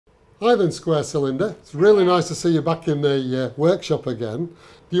Hi then, Square Cylinder. It's really nice to see you back in the workshop again.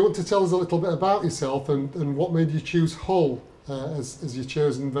 Do you want to tell us a little bit about yourself and what made you choose Hull as your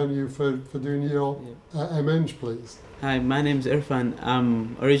chosen venue for doing your MEng, please? Hi, my name's Irfan.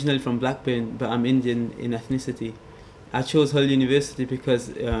 I'm originally from Blackburn, but I'm Indian in ethnicity. I chose Hull University because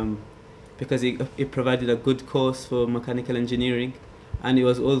it provided a good course for mechanical engineering, and it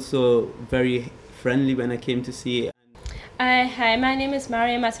was also very friendly when I came to see it. Hi, my name is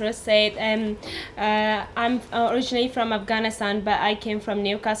Mariam, as Ross said. I'm originally from Afghanistan, but I came from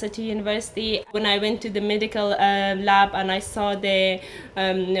Newcastle University. When I went to the medical lab and I saw the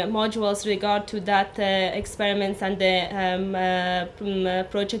modules regard to that experiments and the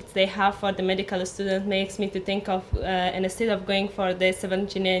projects they have for the medical students, makes me to think of instead of going for the civil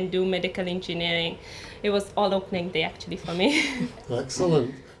engineering, do medical engineering. It was all opening day actually for me.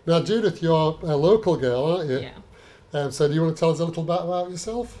 Excellent. Now, Judith, you're a local girl, aren't you? Yeah. So do you want to tell us a little bit about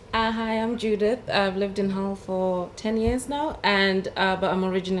yourself? Hi, I'm Judith. I've lived in Hull for 10 years now, and but I'm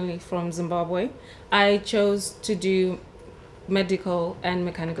originally from Zimbabwe. I chose to do medical and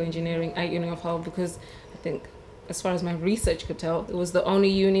mechanical engineering at Uni of Hull because I think, as far as my research could tell, it was the only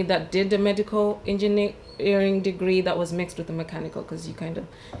uni that did the medical engineering degree that was mixed with the mechanical, because you kind of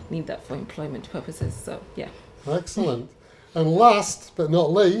need that for employment purposes. So yeah. Excellent. And last but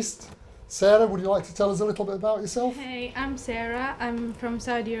not least, Sarah, would you like to tell us a little bit about yourself? Hey, I'm Sarah. I'm from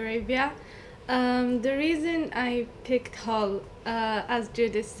Saudi Arabia. The reason I picked Hull, as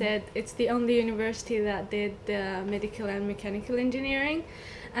Judith said, it's the only university that did medical and mechanical engineering.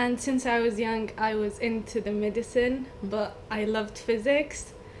 And since I was young, I was into the medicine, but I loved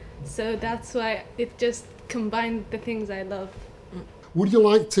physics. So that's why it just combined the things I love. Would you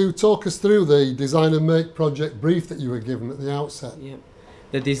like to talk us through the design and make project brief that you were given at the outset? Yeah.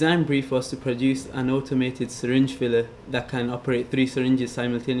 The design brief was to produce an automated syringe filler that can operate 3 syringes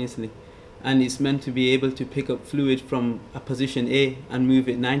simultaneously, and it's meant to be able to pick up fluid from a position A and move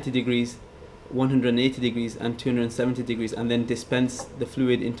it 90 degrees, 180 degrees and 270 degrees, and then dispense the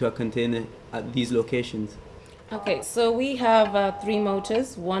fluid into a container at these locations. Okay, so we have 3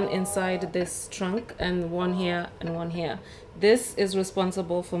 motors, one inside this trunk and one here and one here. This is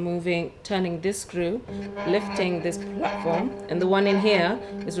responsible for turning this screw, lifting this platform, and the one in here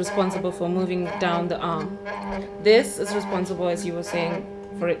is responsible for moving down the arm. This is responsible, as you were saying,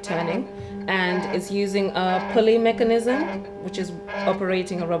 for it turning, and it's using a pulley mechanism, which is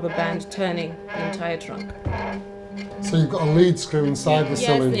operating a rubber band turning the entire trunk. So you've got a lead screw inside the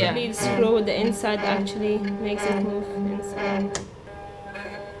cylinder? Yes, the lead screw, the inside actually makes it move inside.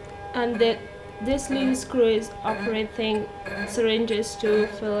 And this lead screw is operating syringes to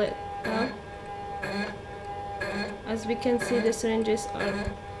fill it up. As we can see, the syringes are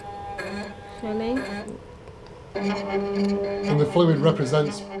filling. And the fluid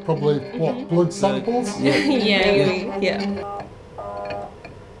represents probably, what, blood samples? Yeah.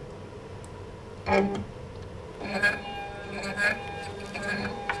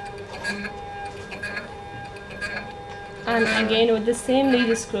 And again, with the same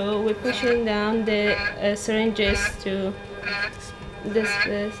lead screw, we're pushing down the syringes to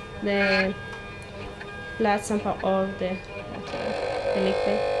the blood sample or the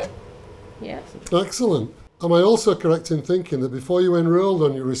liquid. Yes. Excellent. Am I also correct in thinking that before you enrolled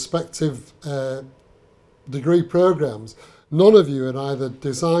on your respective degree programs, none of you had either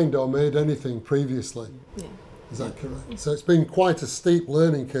designed or made anything previously? Yeah. Is that correct? So it's been quite a steep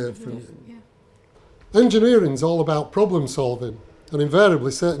learning curve from you. Engineering's all about problem solving, and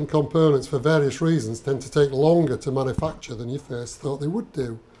invariably certain components for various reasons tend to take longer to manufacture than you first thought they would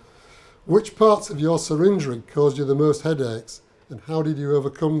do. Which parts of your syringe rig caused you the most headaches, and how did you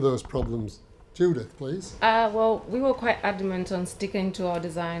overcome those problems? Judith, please. Well, we were quite adamant on sticking to our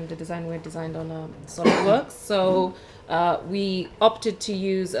design. The design we had designed on SolidWorks, so we opted to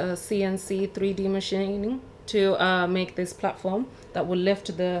use a CNC 3D machining to make this platform that will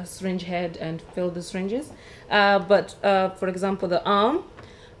lift the syringe head and fill the syringes. But for example, the arm,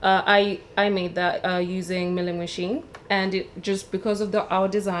 I made that using milling machine, and it just because of our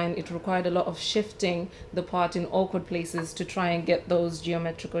design, it required a lot of shifting the part in awkward places to try and get those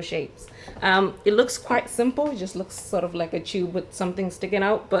geometrical shapes. It looks quite simple. It just looks sort of like a tube with something sticking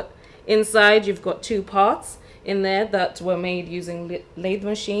out, but inside you've got 2 parts in there that were made using lathe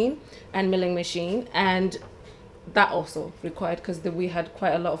machine and milling machine, and that also required, because we had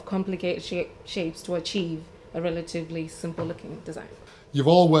quite a lot of complicated shapes to achieve a relatively simple looking design. You've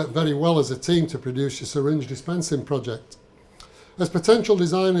all worked very well as a team to produce your syringe dispensing project. As potential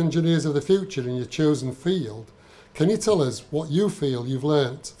design engineers of the future in your chosen field, can you tell us what you feel you've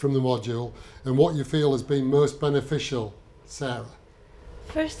learnt from the module and what you feel has been most beneficial, Sarah?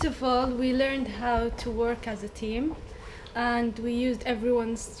 First of all, we learned how to work as a team, and we used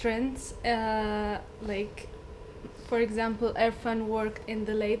everyone's strengths. Like, for example, Irfan worked in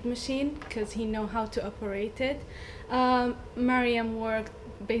the lathe machine because he know how to operate it. Mariam worked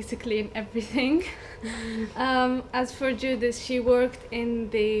basically in everything. As for Judith, she worked in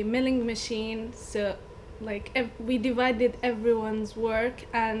the milling machine, so like we divided everyone's work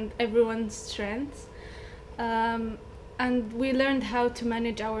and everyone's strengths. And we learned how to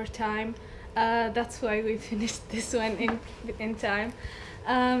manage our time. That's why we finished this one in time.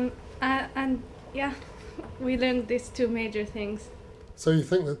 And yeah, we learned these two major things. So you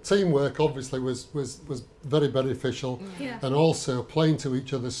think that teamwork obviously was very beneficial, Yeah. and also playing to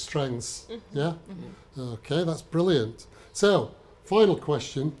each other's strengths. Yeah? Okay, that's brilliant. So, final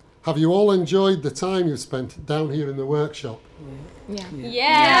question. Have you all enjoyed the time you've spent down here in the workshop? Yeah.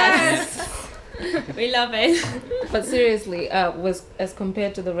 Yes. We love it. But seriously, was as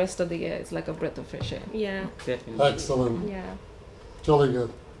compared to the rest of the year, it's like a breath of fresh air. Yeah. Definitely. Excellent. Yeah. Jolly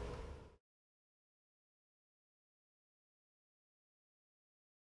good.